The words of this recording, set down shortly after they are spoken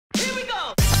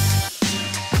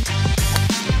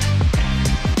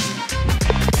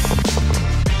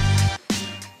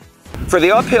For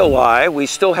the uphill lie, we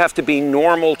still have to be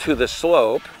normal to the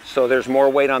slope, so there's more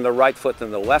weight on the right foot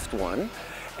than the left one.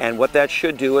 And what that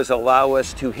should do is allow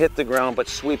us to hit the ground but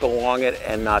sweep along it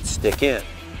and not stick in.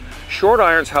 Short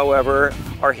irons, however,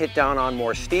 are hit down on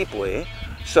more steeply,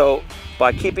 so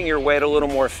by keeping your weight a little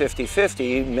more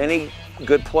 50-50, many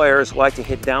good players like to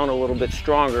hit down a little bit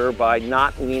stronger by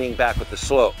not leaning back with the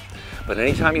slope. But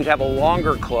anytime you'd have a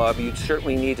longer club, you'd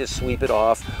certainly need to sweep it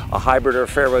off. A hybrid or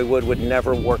fairway wood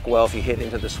never work well if you hit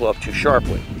into the slope too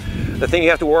sharply. The thing you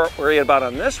have to worry about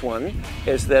on this one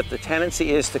is that the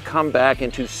tendency is to come back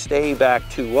and to stay back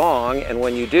too long, and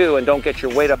when you do and don't get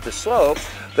your weight up the slope,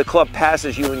 the club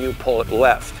passes you and you pull it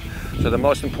left. So the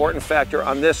most important factor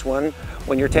on this one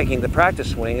when you're taking the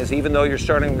practice swing is, even though you're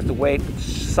starting with the weight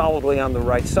solidly on the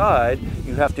right side,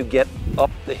 you have to get up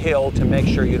the hill to make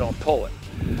sure you don't pull it.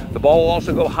 The ball will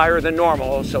also go higher than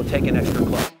normal, so take an extra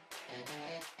club.